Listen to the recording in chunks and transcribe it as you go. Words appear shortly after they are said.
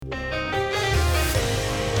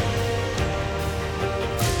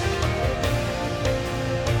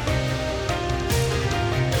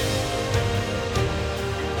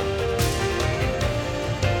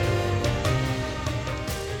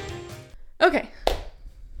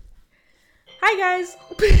Hi, guys.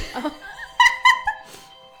 Oh.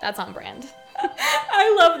 That's on brand.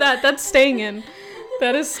 I love that. That's staying in.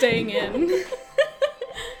 That is staying in.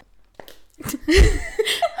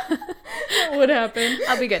 What happened?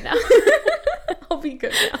 I'll be good now. I'll be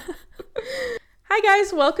good now. Hi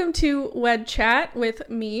guys, welcome to WedChat with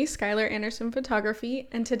me, Schyler Anderson Photography,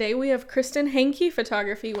 and today we have Kristen Hankey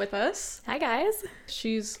Photography with us. Hi guys.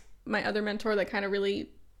 She's my other mentor that kind of really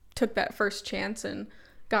took that first chance and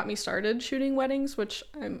got me started shooting weddings, which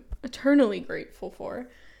I'm eternally grateful for.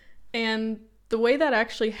 And the way that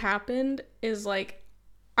actually happened is like,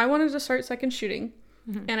 I wanted to start second shooting,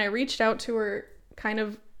 and I reached out to her kind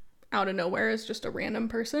of out of nowhere as just a random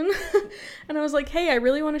person. And I was like, hey, I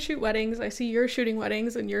really want to shoot weddings. I see you're shooting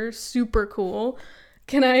weddings and you're super cool.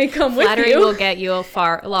 Can I come with you? Flattery will get you a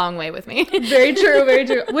long way with me. Very true, very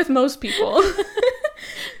true. With most people.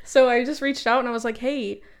 So I just reached out and I was like,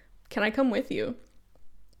 hey, can I come with you?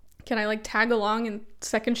 Can I like tag along and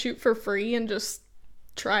second shoot for free and just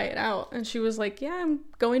try it out? And she was like, yeah, I'm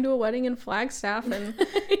going to a wedding in Flagstaff, and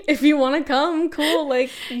if you want to come, cool,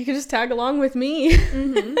 like you can just tag along with me.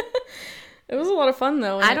 It was a lot of fun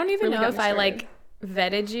though. I don't even know if I like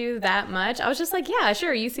vetted you that much. I was just like, yeah,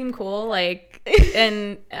 sure, you seem cool, like,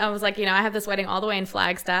 and I was like, I have this wedding all the way in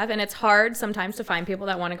Flagstaff, and it's hard sometimes to find people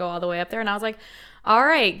that want to go all the way up there, and I was like, all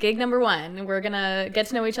right, gig number one, we're gonna get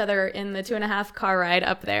to know each other in the 2.5 car ride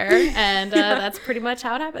up there, and that's pretty much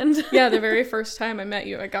how it happened. Yeah, the very first time I met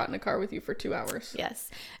you, I got in a car with you for 2 hours.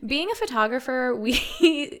 Yes. Being a photographer,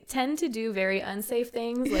 we tend to do very unsafe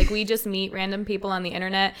things. Like, we just meet random people on the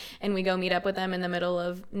internet, and we go meet up with them in the middle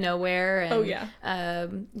of nowhere. And, oh,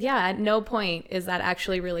 yeah. At no point is that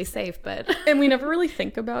actually really safe, but... And we never really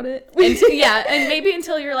think about it. And maybe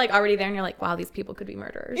until you're, like, already there, and you're like, wow, these people could be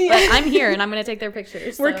murderers. Yeah. But I'm here, and I'm gonna take their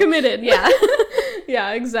pictures. We're committed. Yeah.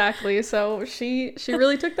 Yeah, exactly. So she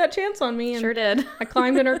really took that chance on me. And sure did. I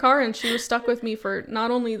climbed in her car, and she was stuck with me for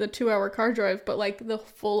not only the 2-hour car drive, but like the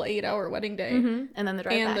full 8-hour wedding day. And then the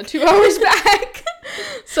drive back. And the 2 hours back.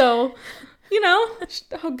 So,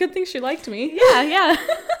 good thing she liked me. Yeah.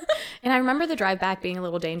 And I remember the drive back being a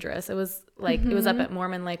little dangerous. It was like, it was up at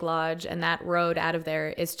Mormon Lake Lodge, and that road out of there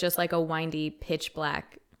is just like a windy, pitch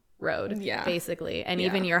black road, basically, and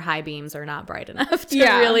even your high beams are not bright enough to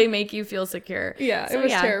really make you feel secure. So, it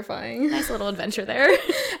was terrifying. Nice little adventure there.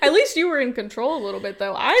 At least you were in control a little bit,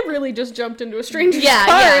 though. I really just jumped into a stranger's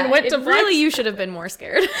car and went to really, you should have been more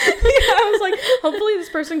scared. I was like, hopefully this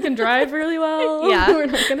person can drive really well. We're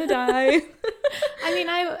not gonna die. I mean,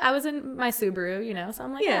 I was in my Subaru, so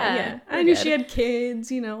I'm like, I knew she had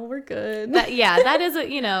kids, we're good. That is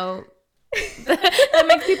that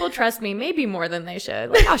makes people trust me maybe more than they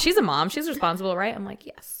should. Like, oh, she's a mom, she's responsible, right? I'm like,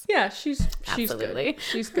 yes. Yeah, she's absolutely good.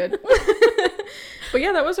 She's good. But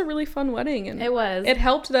yeah, that was a really fun wedding, and it was. It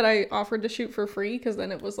helped that I offered to shoot for free, because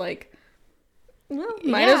then it was like, well,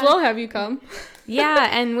 might as well have you come. Yeah,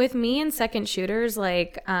 and with me and second shooters,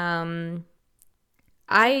 like, I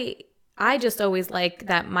just always like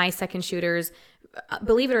that my second shooters,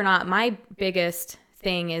 believe it or not, my biggest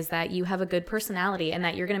thing is that you have a good personality and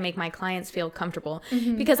that you're going to make my clients feel comfortable,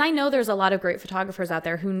 because I know there's a lot of great photographers out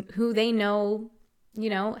there who they know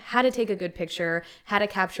how to take a good picture, how to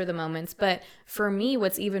capture the moments. But for me,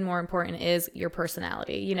 what's even more important is your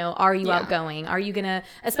personality. Are you outgoing? Are you gonna,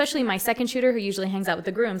 especially my second shooter who usually hangs out with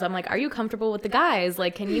the grooms, I'm like, are you comfortable with the guys?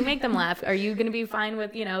 Like, can you make them laugh? Are you gonna be fine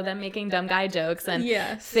with, them making dumb guy jokes and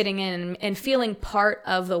fitting in and feeling part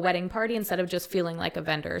of the wedding party instead of just feeling like a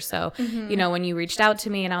vendor? So, when you reached out to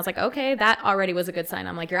me and I was like, okay, that already was a good sign.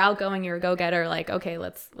 I'm like, you're outgoing, you're a go-getter. Like, okay,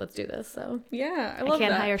 let's do this. So yeah, I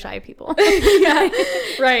can't hire shy people. Yeah.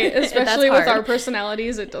 Right, especially with our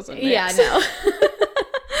personalities, it doesn't mix. Yeah, no.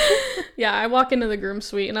 Yeah, I walk into the groom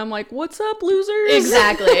suite and I'm like, what's up, losers?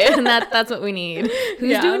 Exactly. And that's what we need.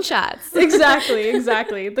 Who's doing shots?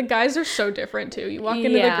 Exactly. The guys are so different too. You walk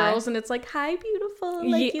into the girls and it's like, hi, beautiful.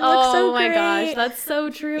 Like, you look so great. Oh my gosh, that's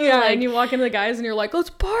so true. Yeah, like, and you walk into the guys and you're like,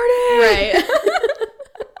 let's party. Right.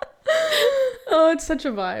 Oh, it's such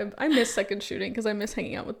a vibe. I miss second shooting because I miss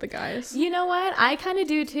hanging out with the guys. You know what? I kind of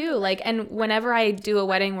do too. Like, and whenever I do a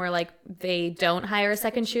wedding where like they don't hire a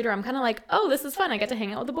second shooter, I'm kind of like, oh, this is fun. I get to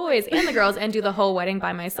hang out with the boys and the girls and do the whole wedding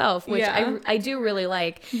by myself, which I do really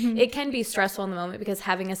like. It can be stressful in the moment because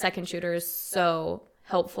having a second shooter is so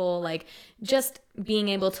helpful, like just being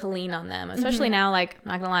able to lean on them, especially now, like,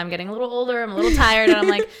 I'm not gonna lie, I'm getting a little older, I'm a little tired, and I'm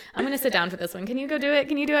like, I'm gonna sit down for this one. Can you go do it?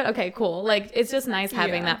 Can you do it? Okay, cool. Like, it's just nice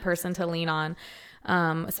having that person to lean on,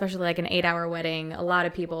 especially like an 8-hour wedding, a lot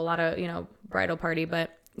of people, a lot of, bridal party,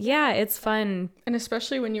 but yeah, it's fun. And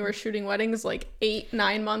especially when you were shooting weddings like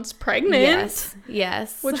 8-9 months pregnant.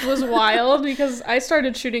 Yes. Which was wild because I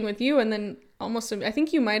started shooting with you and then I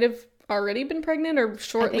think you might have already been pregnant or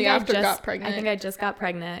shortly after got pregnant. I think I just got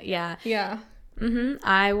pregnant. Yeah. Yeah. The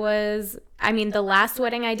last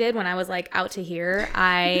wedding I did when I was like out to here,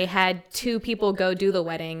 I had 2 people go do the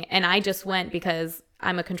wedding and I just went because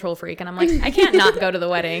I'm a control freak and I'm like, I can't not go to the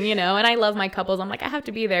wedding, and I love my couples. I'm like, I have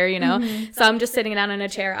to be there, So I'm just sitting down in a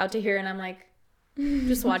chair out to here and I'm like,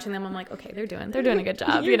 just watching them. I'm like, okay, they're doing a good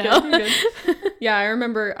job, You're good. Yeah, I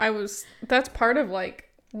remember that's part of like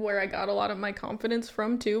where I got a lot of my confidence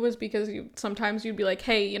from too, was because sometimes you'd be like,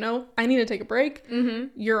 hey, I need to take a break.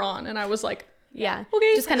 You're on. And I was like, yeah,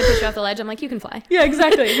 okay. Just kind of push you off the ledge. I'm like, you can fly. Yeah,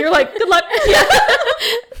 exactly. You're like, good luck. Yeah.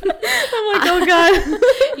 I'm like, oh God.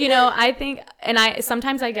 I think, and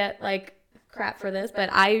sometimes I get like crap for this, but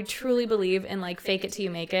I truly believe in like fake it till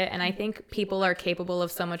you make it. And I think people are capable of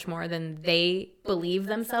so much more than they believe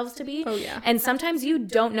themselves to be. Oh yeah. And sometimes you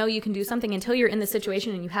don't know you can do something until you're in the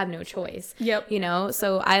situation and you have no choice. Yep.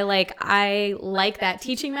 So I like that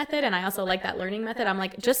teaching method, and I also like that learning method. I'm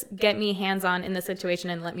like, just get me hands-on in the situation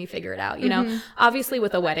and let me figure it out. Obviously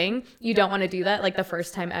with a wedding, you don't want to do that like the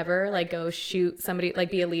first time ever, like go shoot somebody, like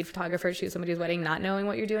be a lead photographer, shoot somebody's wedding, not knowing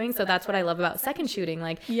what you're doing. So that's what I love about second shooting.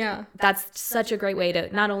 Like, yeah, that's such a great way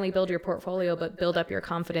to not only build your portfolio, but build up your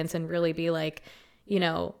confidence and really be like,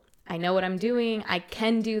 I know what I'm doing. I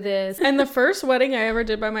can do this. And the first wedding I ever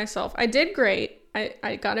did by myself, I did great.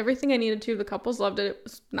 I got everything I needed to. The couples loved it. It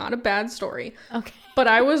was not a bad story. Okay. But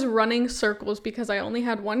I was running circles because I only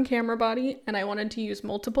had one camera body and I wanted to use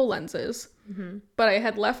multiple lenses. But I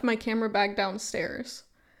had left my camera bag downstairs.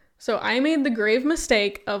 So I made the grave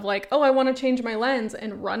mistake of like, oh, I want to change my lens,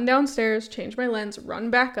 and run downstairs, change my lens,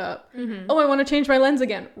 run back up. Oh, I want to change my lens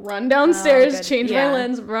again. Run downstairs, change my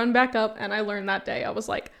lens, run back up. And I learned that day. I was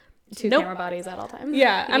like, 2 camera bodies at all times.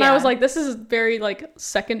 Yeah. And I was like, this is very like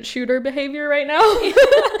second shooter behavior right now.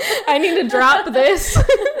 I need to drop this.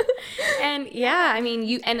 And yeah,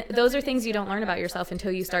 and those are things you don't learn about yourself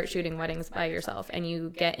until you start shooting weddings by yourself and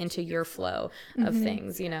you get into your flow of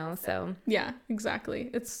things, so. Yeah, exactly.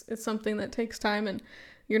 It's something that takes time, and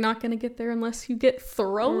you're not going to get there unless you get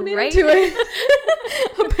thrown into it.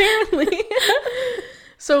 Apparently.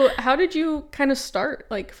 So how did you kind of start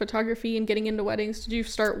like photography and getting into weddings? Did you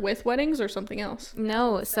start with weddings or something else?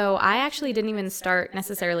 No. So I actually didn't even start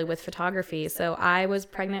necessarily with photography. So I was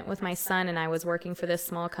pregnant with my son and I was working for this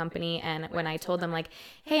small company. And when I told them like,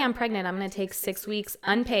 hey, I'm pregnant, I'm going to take 6 weeks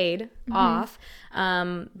unpaid off.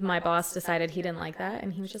 My boss decided he didn't like that.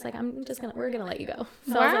 And he was just like, we're going to let you go.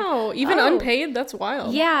 So wow. Like, even unpaid? That's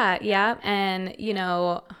wild. Yeah. Yeah. And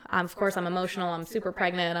of course I'm emotional. I'm super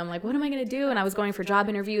pregnant. I'm like, what am I going to do? And I was going for job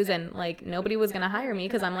interviews and like nobody was going to hire me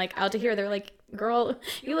because I'm like out to here. They're like, girl,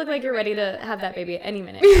 you look like you're ready to have that baby at any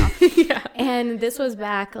minute now. Yeah. And this was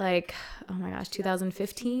back like, oh my gosh,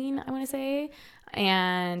 2015, I want to say.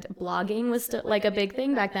 And blogging was still like a big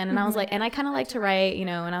thing back then. And I was like, and I kind of like to write,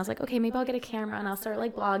 and I was like, okay, maybe I'll get a camera and I'll start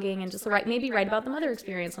like blogging and just maybe write about the mother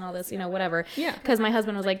experience and all this, whatever. Yeah. Because my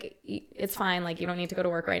husband was like, it's fine. Like, you don't need to go to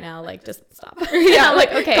work right now. Like, just stop. Yeah.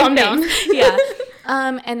 Like, okay, calm down. Yeah.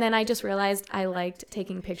 And then I just realized I liked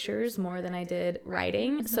taking pictures more than I did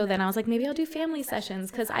writing. So then I was like, maybe I'll do family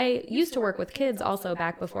sessions because I used to work with kids also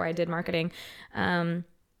back before I did marketing.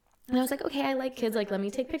 And I was like, okay, I like kids. Like, let me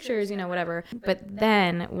take pictures, whatever. But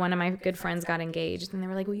then one of my good friends got engaged and they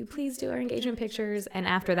were like, will you please do our engagement pictures? And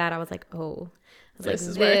after that, I was like, this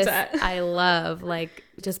is where it's at. I love like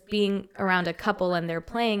just being around a couple and they're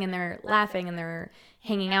playing and they're laughing and they're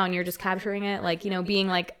hanging out and you're just capturing it. Like, being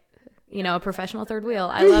like, a professional third wheel.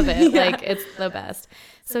 I love it. Yeah. Like, it's the best.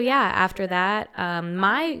 So yeah, after that,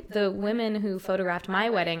 the women who photographed my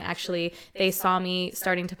wedding, actually, they saw me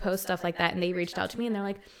starting to post stuff like that and they reached out to me and they're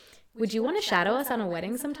like, would you want to shadow us on a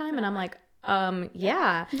wedding sometime? And I'm like,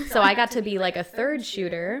 yeah. So I got to be like a third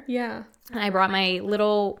shooter. Yeah. And I brought my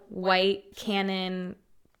little white Canon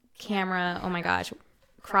camera. Oh my gosh.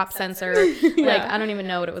 Crop sensor. Yeah. Like, I don't even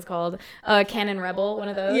know what it was called. Canon Rebel, one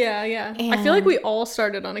of those. Yeah, yeah. And I feel like we all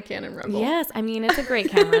started on a Canon Rebel. Yes. It's a great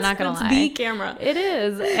camera. I'm not going to lie. It's the camera. It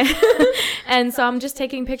is. And so I'm just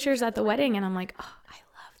taking pictures at the wedding and I'm like, oh,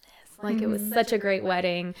 like, it was such a great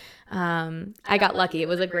wedding. I got lucky. It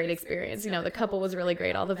was a great experience. The couple was really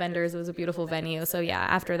great. All the vendors, it was a beautiful venue. So yeah,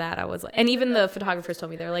 after that I was like, and even the photographers told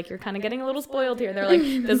me, they're like, you're kind of getting a little spoiled here. They're like,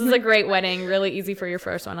 this is a great wedding, really easy for your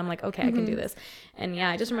first one. I'm like, okay, I can do this. And yeah,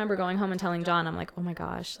 I just remember going home and telling John, I'm like, oh my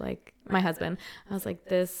gosh, like my husband, I was like,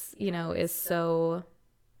 this, is so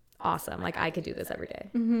awesome. Like, I could do this every day.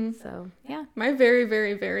 So, yeah. My very,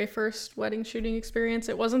 very, very first wedding shooting experience,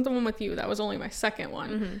 it wasn't the one with you. That was only my second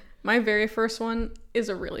one. My very first one is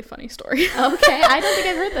a really funny story. Okay. I don't think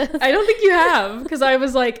I've heard this. I don't think you have, because I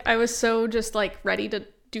was so just like ready to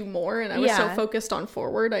do more, and I was so focused on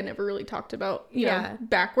forward. I never really talked about, you know,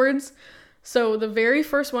 backwards. So the very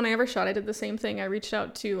first one I ever shot, I did the same thing. I reached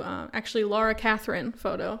out to actually Laura Catherine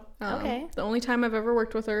Photo. The only time I've ever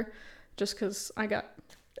worked with her, just because I got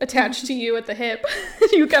attached to you at the hip.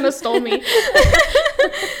 You kind of stole me.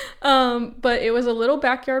 But it was a little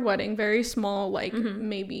backyard wedding, very small, like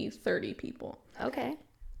maybe 30 people. Okay.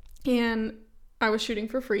 And I was shooting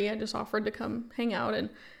for free. I just offered to come hang out, and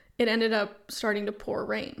it ended up starting to pour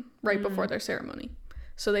rain right before their ceremony.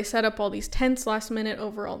 So they set up all these tents last minute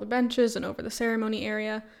over all the benches and over the ceremony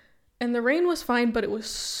area. And the rain was fine, but it was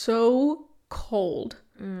so cold.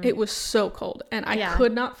 It was so cold. And I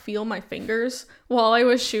could not feel my fingers while I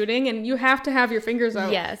was shooting. And you have to have your fingers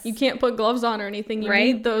out. Yes. You can't put gloves on or anything. You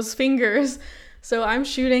need those fingers. So I'm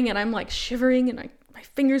shooting and I'm like shivering, and my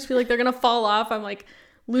fingers feel like they're going to fall off. I'm like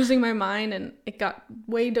losing my mind, and it got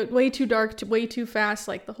way too dark, way too fast.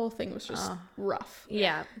 Like the whole thing was just rough.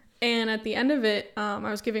 Yeah. And at the end of it, I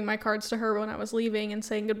was giving my cards to her when I was leaving and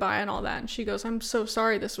saying goodbye and all that. And she goes, "I'm so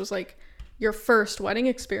sorry. This was like your first wedding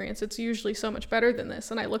experience. It's usually so much better than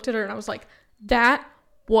this." And I looked at her and I was like, "That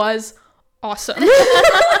was awesome." And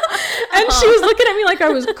she was looking at me like I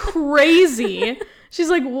was crazy. She's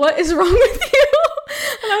like, "What is wrong with you?"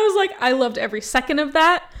 And I was like, "I loved every second of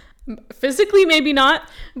that. Physically, maybe not,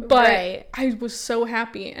 but I was so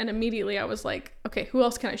happy." And immediately I was like, okay, who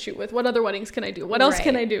else can I shoot with? What other weddings can I do? What else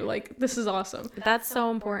can I do? Like, this is awesome. That's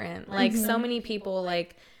so important. Like, so many people,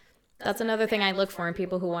 like, that's another thing I look for in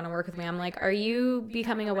people who want to work with me. I'm like, are you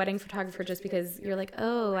becoming a wedding photographer just because you're like,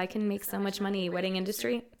 oh, I can make so much money, wedding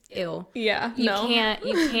industry? Ew. Yeah. You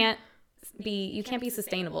can't be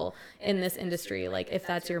sustainable in this industry. Like, if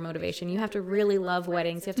that's your motivation, you have to really love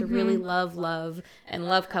weddings. You have to really love and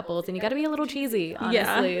love couples, and you got to be a little cheesy,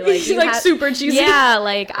 honestly. Yeah. Like, like super cheesy. Yeah,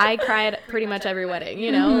 like I cry at pretty much every wedding,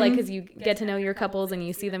 you know, like, because you get to know your couples and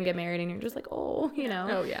you see them get married and you're just like, oh, you know.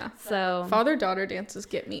 Oh yeah. So father-daughter dances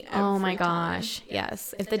get me every oh my time. gosh,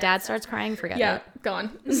 yes. If the dad starts crying, forget it. Yeah,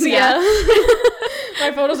 gone. Yeah.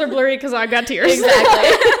 My photos are blurry because I got tears.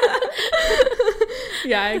 Exactly.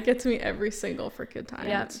 Yeah, it gets me every single freaking time.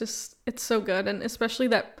 Yeah. It's so good. And especially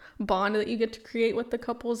that bond that you get to create with the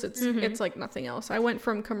couples, it's like nothing else. I went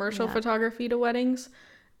from commercial photography to weddings,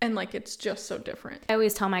 and like, it's just so different. I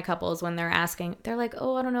always tell my couples when they're asking, they're like,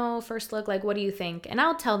 oh, I don't know, first look, like, what do you think? And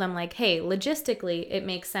I'll tell them, like, hey, logistically, it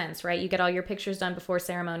makes sense, right? You get all your pictures done before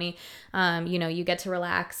ceremony. You know, you get to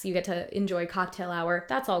relax, you get to enjoy cocktail hour.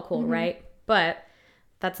 That's all cool, right? But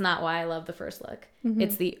that's not why I love the first look.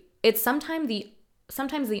 It's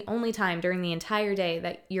sometimes the only time during the entire day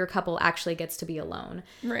that your couple actually gets to be alone.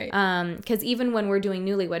 Right. Because even when we're doing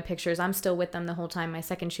newlywed pictures, I'm still with them the whole time. My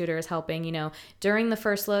second shooter is helping, you know. During the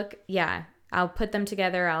first look, I'll put them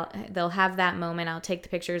together. They'll have that moment. I'll take the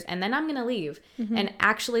pictures, and then I'm going to leave and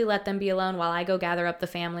actually let them be alone while I go gather up the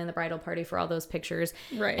family and the bridal party for all those pictures.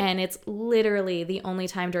 Right. And it's literally the only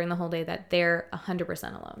time during the whole day that they're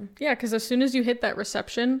 100% alone. Yeah, because as soon as you hit that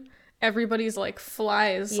reception, everybody's like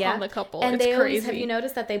flies on the couple. And it's they crazy. Always, have you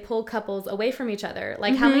noticed that they pull couples away from each other?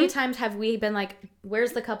 Like, how many times have we been like,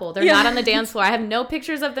 where's the couple? They're not on the dance floor. I have no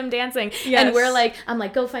pictures of them dancing. Yes. And we're like, I'm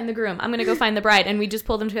like, go find the groom. I'm going to go find the bride. And we just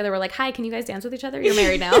pull them together. We're like, hi, can you guys dance with each other? You're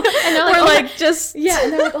married now. And they're like, we're like, just. Yeah.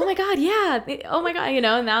 And they're like, oh my God, yeah. Oh my God, you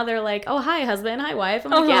know, and now they're like, oh, hi, husband. Hi, wife.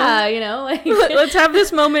 I'm like, yeah, you know. Like, let's have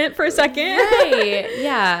this moment for a second. Right.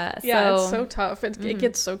 Yeah. Yeah, it's so tough. It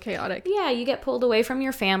gets so chaotic. Yeah, you get pulled away from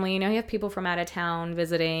your family. You know, you have people from out of town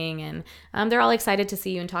visiting, and they're all excited to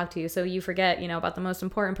see you and talk to you. So you forget, you know, about the most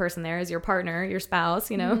important person there is your partner, your spouse,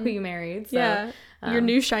 you know, who you married. So, yeah. Your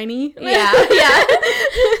new shiny. Yeah. Yeah.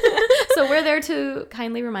 So we're there to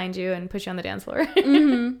kindly remind you and push you on the dance floor.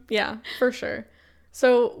 Yeah, for sure.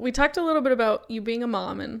 So we talked a little bit about you being a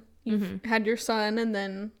mom, and you've had your son, and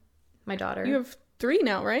then my daughter. You have 3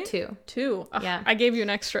 now, right? 2. Ugh, yeah. I gave you an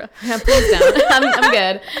extra. Yeah, please don't. I'm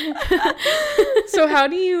good. So how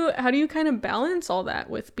do you kind of balance all that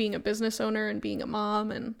with being a business owner and being a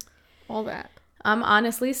mom and all that? I'm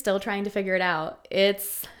honestly still trying to figure it out. It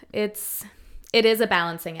is a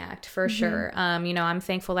balancing act for sure. You know, I'm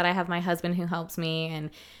thankful that I have my husband who helps me,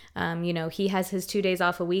 and you know, he has his 2 days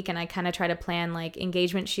off a week, and I kind of try to plan like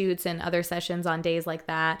engagement shoots and other sessions on days like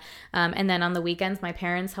that. And then on the weekends, my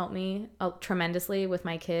parents help me tremendously with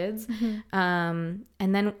my kids. And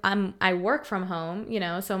then I work from home, you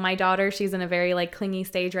know, so my daughter, she's in a very like clingy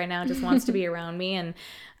stage right now, just wants to be around me.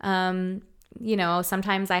 And you know,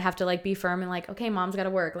 sometimes I have to like be firm and like, okay, mom's got to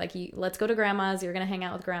work. Like, let's go to grandma's. You're going to hang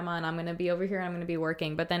out with grandma and I'm going to be over here and I'm going to be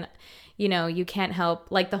working. But then, you know, you can't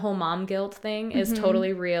help, like the whole mom guilt thing is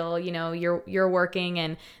totally real. You know, you're working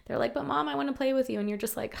and they're like, but mom, I want to play with you. And you're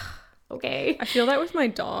just like, okay. I feel that with my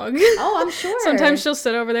dog. Oh, I'm sure. Sometimes she'll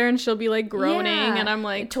sit over there and she'll be like groaning and I'm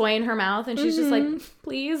like, toy in her mouth and she's just like,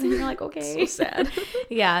 please. And you're like, okay. So sad.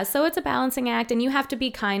 Yeah. So it's a balancing act and you have to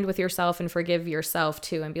be kind with yourself and forgive yourself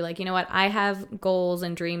too. And be like, you know what? I have goals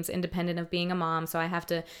and dreams independent of being a mom. So I have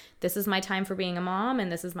to, this is my time for being a mom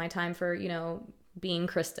and this is my time for, you know, being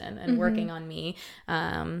Kristen and working on me.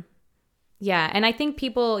 Yeah. And I think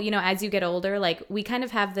people, you know, as you get older, like we kind of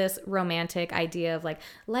have this romantic idea of like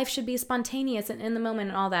life should be spontaneous and in the moment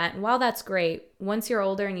and all that. And while that's great, once you're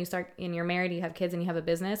older and you start and you're married, you have kids and you have a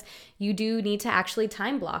business, you do need to actually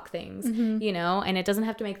time block things, you know, and it doesn't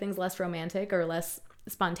have to make things less romantic or less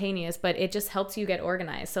spontaneous, but it just helps you get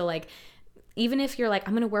organized. So like, even if you're like,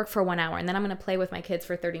 I'm going to work for 1 hour and then I'm going to play with my kids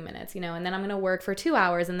for 30 minutes, you know, and then I'm going to work for 2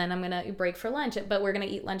 hours and then I'm going to break for lunch, but we're going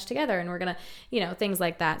to eat lunch together and we're going to, you know, things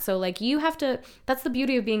like that. So like you have to, that's the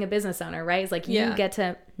beauty of being a business owner, right? It's like you get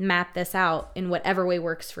to map this out in whatever way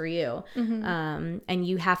works for you. And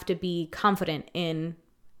you have to be confident in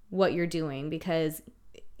what you're doing because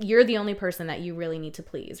you're the only person that you really need to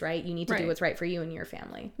please, right? You need to do what's right for you and your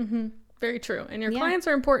family. Very true. And your clients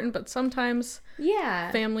are important, but sometimes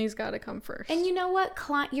family's got to come first. And you know what?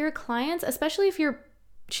 Your clients, especially if you're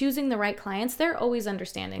choosing the right clients, they're always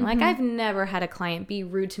understanding. Like I've never had a client be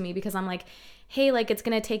rude to me because I'm like, hey, like it's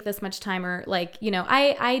going to take this much time or like, you know,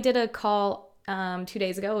 I did a call 2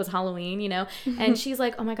 days ago. It was Halloween, you know, and she's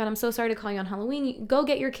like, oh my God, I'm so sorry to call you on Halloween. Go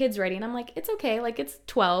get your kids ready. And I'm like, it's okay. Like it's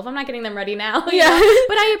 12. I'm not getting them ready now. You know?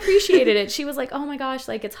 But I appreciated it. She was like, oh my gosh,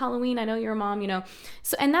 like it's Halloween. I know you're a mom, you know?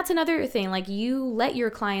 So, and that's another thing. Like you let your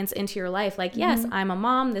clients into your life. Like, yes, I'm a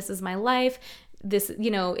mom. This is my life. This,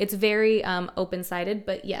 you know, it's very open-sided,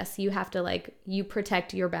 but yes, you have to like, you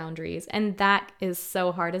protect your boundaries. And that is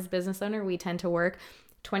so hard as a business owner. We tend to work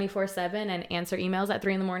 24/7 and answer emails at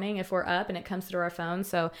 3 a.m. if we're up and it comes through our phone.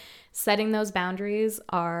 So setting those boundaries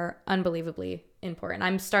are unbelievably important.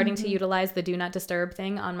 I'm starting to utilize the do not disturb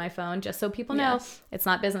thing on my phone just so people know it's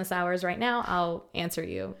not business hours right now. I'll answer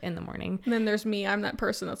you in the morning. And then there's me. I'm that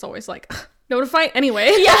person that's always like, notify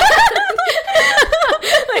anyway. Yeah.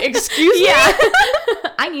 Like, excuse me? Yeah.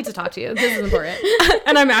 I need to talk to you. This is important.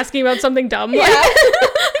 And I'm asking about something dumb. Like,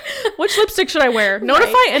 which lipstick should I wear?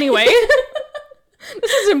 Notify anyway.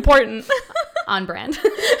 This is important. On brand.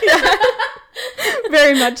 Yeah.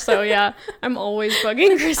 Very much so, yeah. I'm always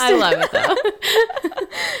bugging Kristen. I love it though.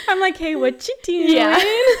 I'm like, hey, what you doing? Yeah.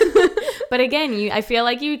 But again, I feel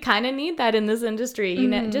like you kind of need that in this industry.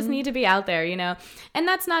 You just need to be out there, you know. And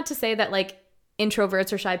that's not to say that like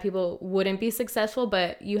introverts or shy people wouldn't be successful,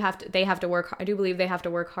 but they have to work. I do believe they have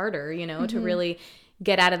to work harder, you know, to really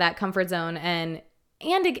get out of that comfort zone and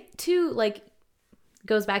to like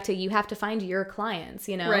goes back to you have to find your clients,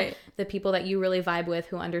 you know, the people that you really vibe with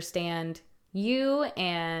who understand you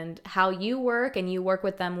and how you work and you work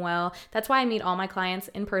with them well. That's why I meet all my clients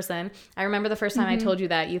in person. I remember the first time I told you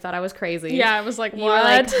that, you thought I was crazy. Yeah, I was like, you what? were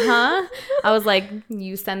like, huh? I was like,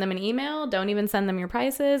 you send them an email, don't even send them your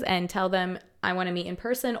prices and tell them I want to meet in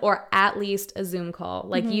person or at least a Zoom call.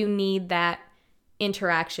 Like you need that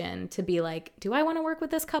interaction to be like, do I want to work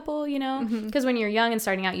with this couple, you know? Because when you're young and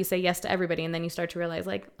starting out, you say yes to everybody and then you start to realize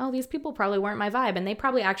like, oh, these people probably weren't my vibe and they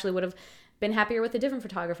probably actually would have been happier with a different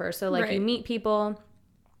photographer. So like you meet people,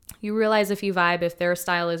 you realize if you vibe, if their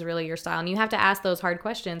style is really your style, and you have to ask those hard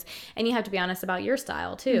questions and you have to be honest about your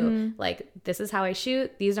style too. Like, this is how I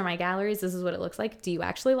shoot. These are my galleries. This is what it looks like. Do you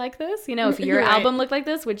actually like this? You know, if your album looked like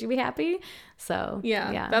this, would you be happy? So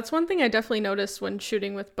yeah, that's one thing I definitely noticed when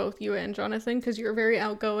shooting with both you and Jonathan, because you're very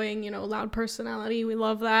outgoing, you know, loud personality. We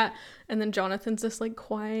love that. And then Jonathan's just like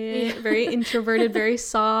quiet, very introverted, very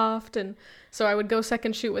soft. And so I would go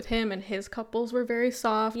second shoot with him and his couples were very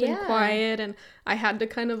soft and quiet. And I had to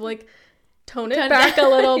kind of like tone it back a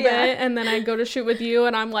little bit. And then I'd go to shoot with you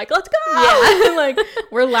and I'm like, let's go. And like,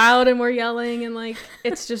 we're loud and we're yelling. And like,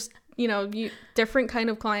 it's just, you know, different kind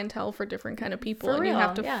of clientele for different kind of people. And you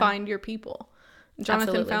have to find your people.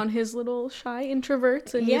 Jonathan found his little shy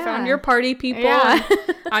introverts and you found your party people. And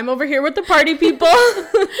I'm over here with the party people.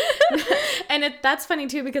 And that's funny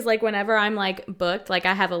too, because like whenever I'm like booked, like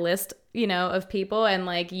I have a list you know, of people, and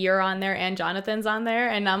like you're on there and Jonathan's on there,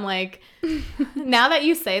 and I'm like, now that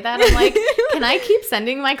you say that, I'm like, can I keep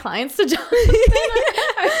sending my clients to Jonathan?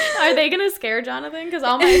 Are they gonna scare Jonathan? Because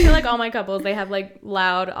I feel like all my couples, they have like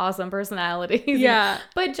loud, awesome personalities. Yeah,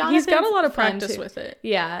 but Jonathan's he's got a lot of practice with it.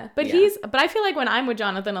 Yeah, but I feel like when I'm with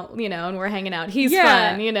Jonathan, you know, and we're hanging out, he's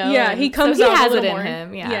fun, you know. Yeah, he comes so out he has a it little in more.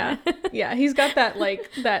 him. Yeah. Yeah, he's got that like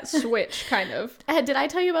that switch kind of. Did I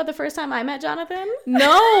tell you about the first time I met Jonathan?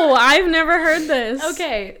 No, I've never heard this.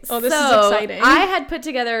 Okay. Oh, this is exciting. I had put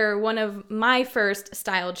together one of my first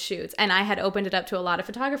styled shoots, and I had opened it up to a lot of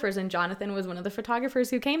photographers, and Jonathan was one of the photographers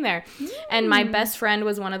who came there. And my best friend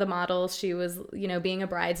was one of the models. She was, you know, being a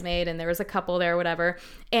bridesmaid, and there was a couple there, whatever.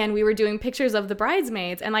 And we were doing pictures of the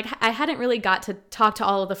bridesmaids, and like I hadn't really got to talk to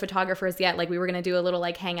all of the photographers yet. Like we were going to do a little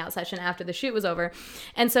like hangout session after the shoot was over.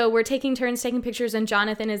 And so we're taking turns taking pictures, and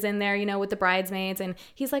Jonathan is in there, you know, with the bridesmaids, and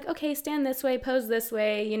he's like, okay, stand this way, pose this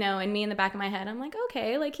way, you know, and me in the back of my head, I'm like,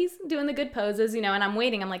 okay, like he's doing the good poses, you know, and I'm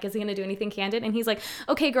waiting. I'm like, is he going to do anything candid? And he's like,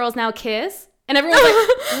 okay, girls, now kiss. And everyone's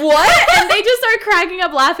like, what? And they just start cracking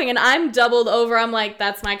up laughing, and I'm doubled over. I'm like,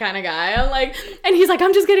 that's my kind of guy. I'm like, and he's like,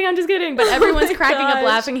 I'm just kidding. But everyone's cracking up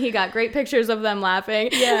laughing. He got great pictures of them laughing.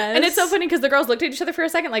 Yes. And it's so funny because the girls looked at each other for a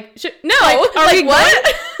second like, no. Like, are we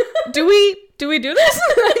what? Do we do this?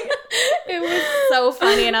 It was so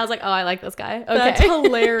funny, and I was like, oh, I like this guy. Okay. That's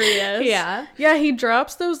hilarious. Yeah. Yeah, he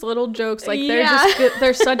drops those little jokes. Like, they're just good.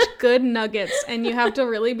 They're such good nuggets, and you have to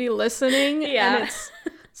really be listening. Yeah. And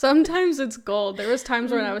sometimes it's gold. There was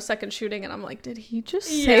times when I was second shooting, and I'm like, did he just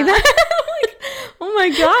say that? Like, oh my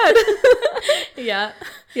God. Yeah.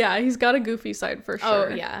 Yeah, he's got a goofy side for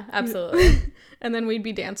sure. Oh, yeah, absolutely. And then we'd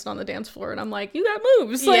be dancing on the dance floor, and I'm like, you got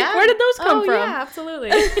moves. Like, where did those come from? Yeah,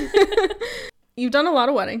 absolutely. You've done a lot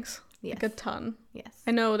of weddings. Yes. Like a ton. Yes.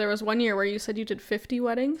 I know there was one year where you said you did 50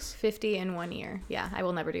 weddings. 50 in 1 year. Yeah, I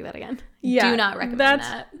will never do that again. Yeah. Do not recommend that's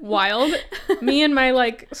that. Wild. Me in my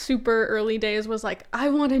like super early days was like, I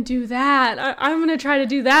want to do that. I'm going to try to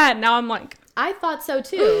do that. Now I'm like, I thought so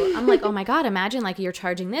too. I'm like, oh my God, imagine like you're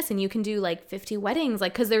charging this and you can do like 50 weddings,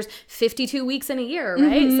 like, cause there's 52 weeks in a year,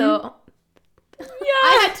 right? Mm-hmm. So yeah,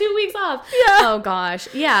 I had 2 weeks off. Yeah. Oh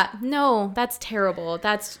gosh. Yeah. No, that's terrible.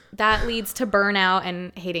 That leads to burnout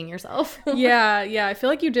and hating yourself. Yeah. I feel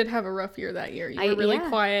like you did have a rough year that year. You were really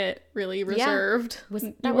quiet, really reserved.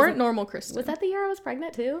 You weren't normal, Kristen. Was that the year I was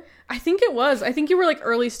pregnant too? I think it was. I think you were like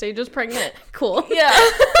early stages pregnant. Cool. Yeah.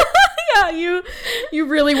 Yeah, you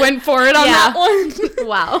really went for it on that one.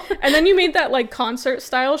 Wow. And then you made that like concert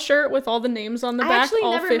style shirt with all the names on the back. I actually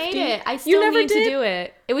all never 50. made it. I still need to do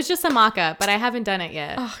it. It was just a mock-up, but I haven't done it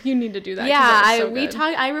yet. Oh, you need to do that. Yeah,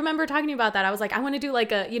 that I remember talking to you about that. I was like, I want to do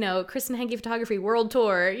like a, you know, Kristen Henke Photography world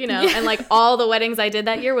tour, you know, and like all the weddings I did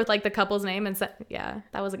that year with like the couple's name and yeah,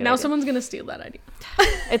 that was a good idea. Now someone's gonna steal that idea.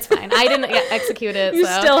 It's fine. I didn't execute it. You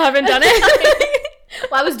still haven't done it.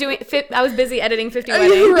 Well, I was busy editing 50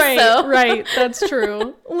 weddings. Right. That's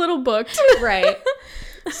true. A little booked. Right.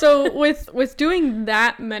 So with doing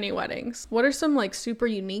that many weddings, what are some like super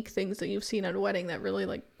unique things that you've seen at a wedding that really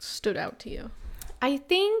like stood out to you? I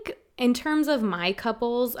think in terms of my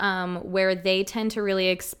couples, where they tend to really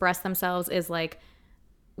express themselves is like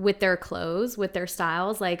with their clothes, with their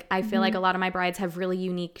styles. Like I feel like a lot of my brides have really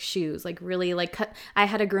unique shoes, like really like I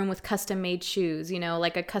had a groom with custom made shoes, you know,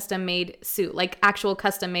 like a custom made suit, like actual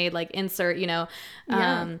custom made like insert, you know.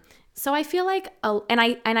 So I feel like and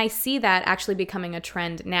I see that actually becoming a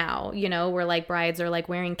trend now, you know, where like brides are like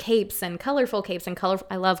wearing capes and colorful capes and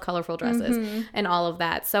I love colorful dresses and all of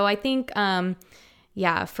that. So I think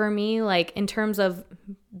yeah, for me, like in terms of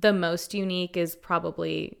the most unique is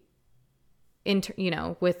probably you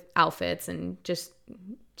know, with outfits and just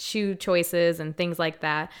shoe choices and things like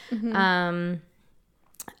that. I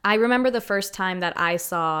remember the first time that I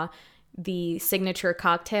saw the signature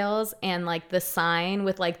cocktails and like the sign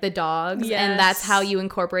with like the dogs, and that's how you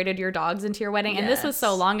incorporated your dogs into your wedding. And this was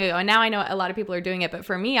so long ago, and now I know a lot of people are doing it, but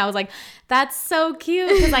for me I was like, that's so cute,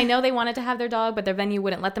 because I know they wanted to have their dog, but then you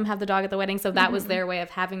wouldn't let them have the dog at the wedding, so that was their way of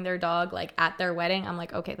having their dog like at their wedding. I'm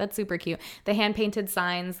like, okay, that's super cute. The hand painted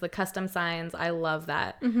signs, the custom signs, I love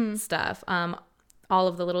that stuff. All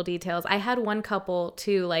of the little details. I had one couple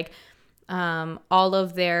too, like all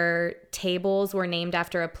of their tables were named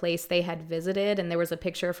after a place they had visited, and there was a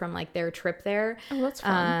picture from like their trip there. Oh, that's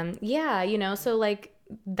fun. Yeah, you know, so like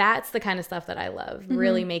that's the kind of stuff that I love,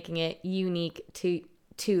 really making it unique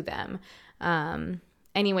to them.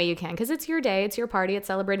 Any way you can, because it's your day, it's your party, it's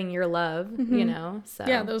celebrating your love, you know. So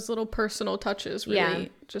yeah, those little personal touches really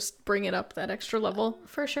just bring it up that extra level.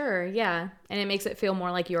 For sure, yeah. And it makes it feel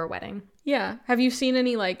more like your wedding. Yeah. Have you seen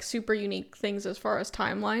any like super unique things as far as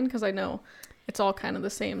timeline? Because I know it's all kind of the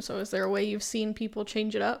same. So is there a way you've seen people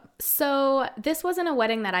change it up? So this wasn't a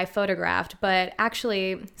wedding that I photographed, but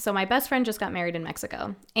actually, so my best friend just got married in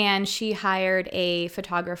Mexico, and she hired a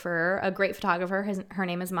photographer, a great photographer. Her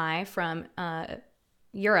name is Mai, from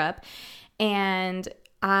Europe. And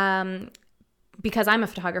because I'm a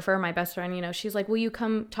photographer, my best friend, you know, she's like, will you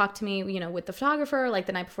come talk to me, you know, with the photographer, like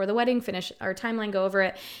the night before the wedding, finish our timeline, go over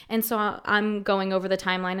it. And so I'm going over the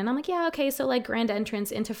timeline, and I'm like, yeah, okay. So like grand entrance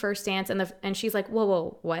into first dance. And she's like,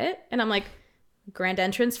 whoa, what? And I'm like, grand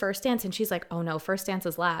entrance, first dance. And she's like, oh no, first dance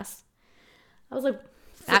is last. I was like,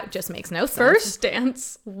 that just makes no sense. First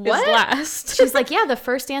dance is last. She's like, yeah, the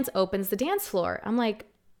first dance opens the dance floor. I'm like,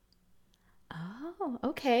 oh,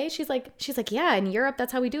 okay. She's like, yeah, in Europe,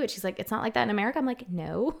 that's how we do it. She's like, it's not like that in America. I'm like,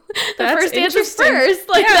 no, the first dance is first.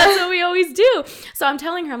 Like, that's what we always do. So I'm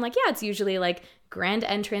telling her, I'm like, yeah, it's usually like grand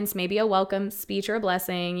entrance, maybe a welcome speech or a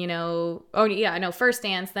blessing, you know. Oh yeah, I know, first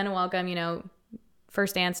dance, then a welcome, you know,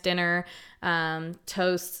 first dance, dinner,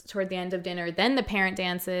 toasts toward the end of dinner, then the parent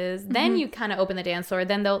dances, then you kind of open the dance floor.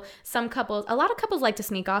 Then a lot of couples like to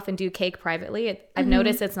sneak off and do cake privately. I've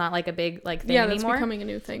noticed it's not like a big like thing anymore. Yeah, that's becoming a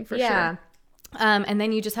new thing for sure. And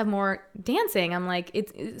then you just have more dancing. I'm like,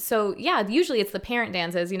 usually it's the parent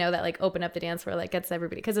dances, you know, that like open up the dance floor, like gets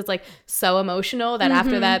everybody, because it's like so emotional that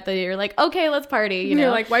after that, you're like, okay, let's party, you know,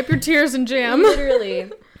 you're like, wipe your tears and jam. Literally.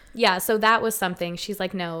 Yeah, so that was something. She's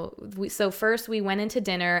like, no. So first we went into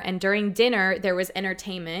dinner, and during dinner there was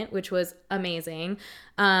entertainment, which was amazing.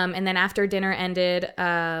 And then after dinner ended,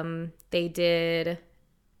 they did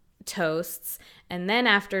toasts, and then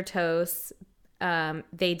after toasts,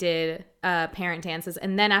 they did parent dances,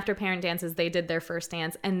 and then after parent dances they did their first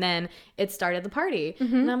dance, and then it started the party.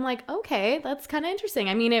 And I'm like, okay, that's kind of interesting.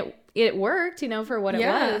 I mean, it worked, you know, for what it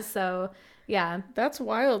was. So yeah, that's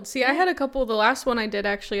wild. See, I had a couple. The last one I did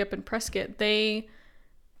actually up in Prescott,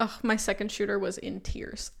 my second shooter was in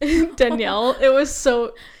tears. Danielle, it was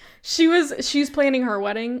so. She's planning her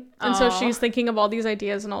wedding, and so she's thinking of all these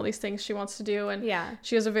ideas and all these things she wants to do, and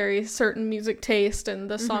she has a very certain music taste,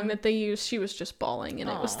 and the song that they used, she was just bawling, and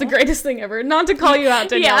it was the greatest thing ever. Not to call you out,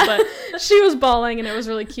 Danielle, but she was bawling, and it was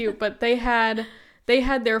really cute. But they had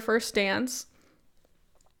their first dance,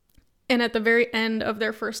 and at the very end of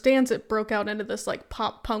their first dance, it broke out into this like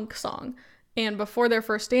pop punk song. And before their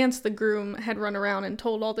first dance, the groom had run around and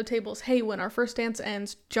told all the tables, hey, when our first dance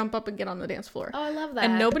ends, jump up and get on the dance floor. Oh, I love that.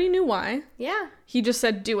 And nobody knew why. Yeah. He just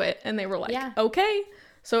said, do it. And they were like, okay.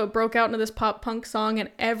 So it broke out into this pop punk song, and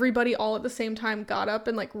everybody all at the same time got up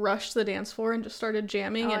and like rushed the dance floor and just started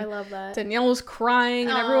jamming. Oh, and I love that. Danielle was crying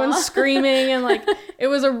and everyone's screaming, and like it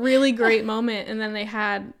was a really great moment. And then they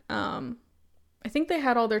had, I think they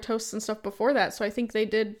had all their toasts and stuff before that. So I think they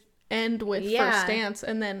did end with first dance,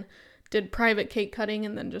 and then did private cake cutting,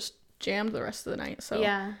 and then just jammed the rest of the night. So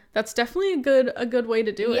that's definitely a good way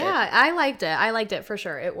to do it. Yeah, I liked it for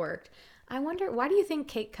sure. It worked. I wonder, why do you think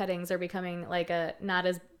cake cuttings are becoming like not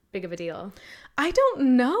as big of a deal? I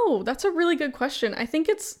don't know. That's a really good question. I think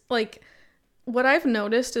it's like, what I've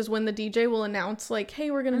noticed is when the DJ will announce like,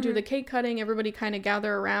 hey, we're going to do the cake cutting, everybody kind of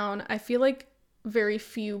gather around. I feel like very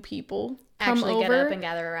few people actually get up and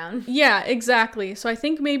gather around. Yeah, exactly. So I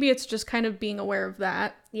think maybe it's just kind of being aware of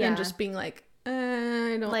that and just being like,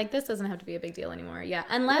 I don't like, this doesn't have to be a big deal anymore. Yeah,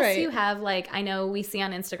 unless you have like, I know we see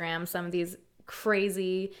on Instagram some of these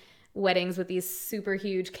crazy weddings with these super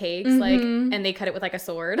huge cakes, like, and they cut it with like a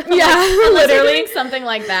sword. Yeah, literally something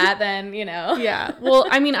like that. Then, you know. Yeah. Well,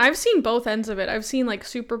 I mean, I've seen both ends of it. I've seen like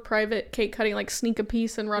super private cake cutting, like sneak a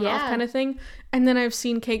piece and run off kind of thing, and then I've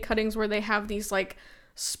seen cake cuttings where they have these like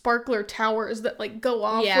sparkler towers that like go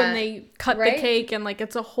off when they cut the cake, and like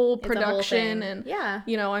it's a whole production, and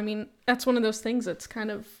you know, I mean, that's one of those things that's kind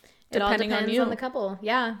of depending on you, on the couple.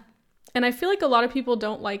 And I feel like a lot of people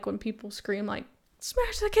don't like when people scream like,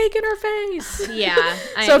 smash the cake in her face.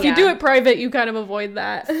 So if you do it private, you kind of avoid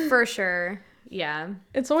that. For sure. Yeah.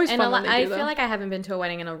 It's always fun when they do, I feel like I haven't been to a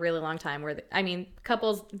wedding in a really long time where,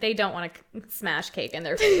 couples, they don't want to smash cake in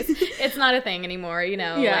their face. It's not a thing anymore, you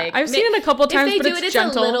know? Yeah, like, I've seen it a couple times, but it's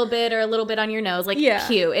gentle. A little bit or a little bit on your nose, like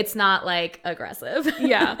cute. It's not like aggressive.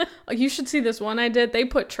 Yeah. You should see this one I did. They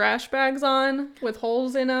put trash bags on with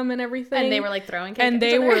holes in them and everything. And they were like throwing cake. And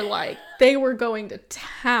they were like, they were going to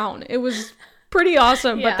town. It was pretty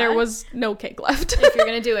awesome, but there was no cake left. If you're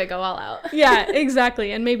gonna do it, go all out. Yeah,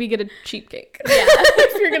 exactly. And maybe get a cheap cake. Yeah.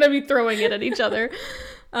 If you're gonna be throwing it at each other.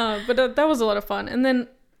 But that was a lot of fun. And then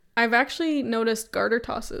I've actually noticed garter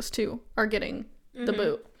tosses too are getting the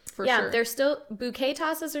boot. For sure. They're still, bouquet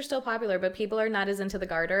tosses are still popular, but people are not as into the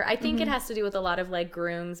garter. I think it has to do with a lot of like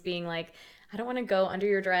grooms being like, I don't want to go under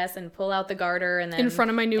your dress and pull out the garter and then in front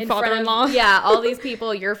of my new father-in-law. Yeah, all these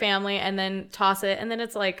people, your family, and then toss it. And then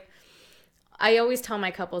it's like, I always tell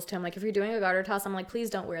my couples too, I'm like, if you're doing a garter toss, I'm like,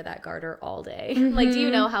 please don't wear that garter all day. Like, do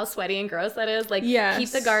you know how sweaty and gross that is? Like, keep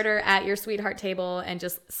the garter at your sweetheart table and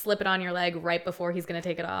just slip it on your leg right before he's going to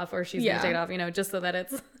take it off, or she's going to take it off, you know, just so that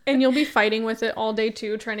it's... And you'll be fighting with it all day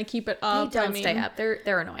too, trying to keep it up. They don't stay up.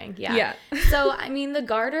 They're annoying. Yeah. So, I mean, the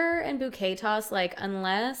garter and bouquet toss, like,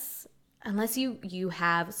 unless you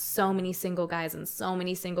have so many single guys and so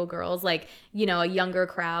many single girls, like, you know, a younger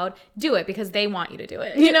crowd, do it because they want you to do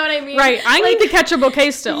it. You know what I mean? Right. I need to catch a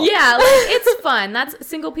bouquet still. Yeah. Like, it's fun.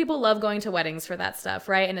 Single people love going to weddings for that stuff,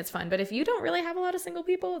 right? And it's fun. But if you don't really have a lot of single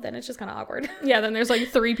people, then it's just kind of awkward. Yeah. Then there's like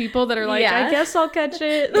 3 people that are like, I guess I'll catch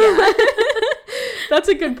it. Yeah. That's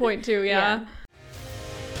a good point too. Yeah.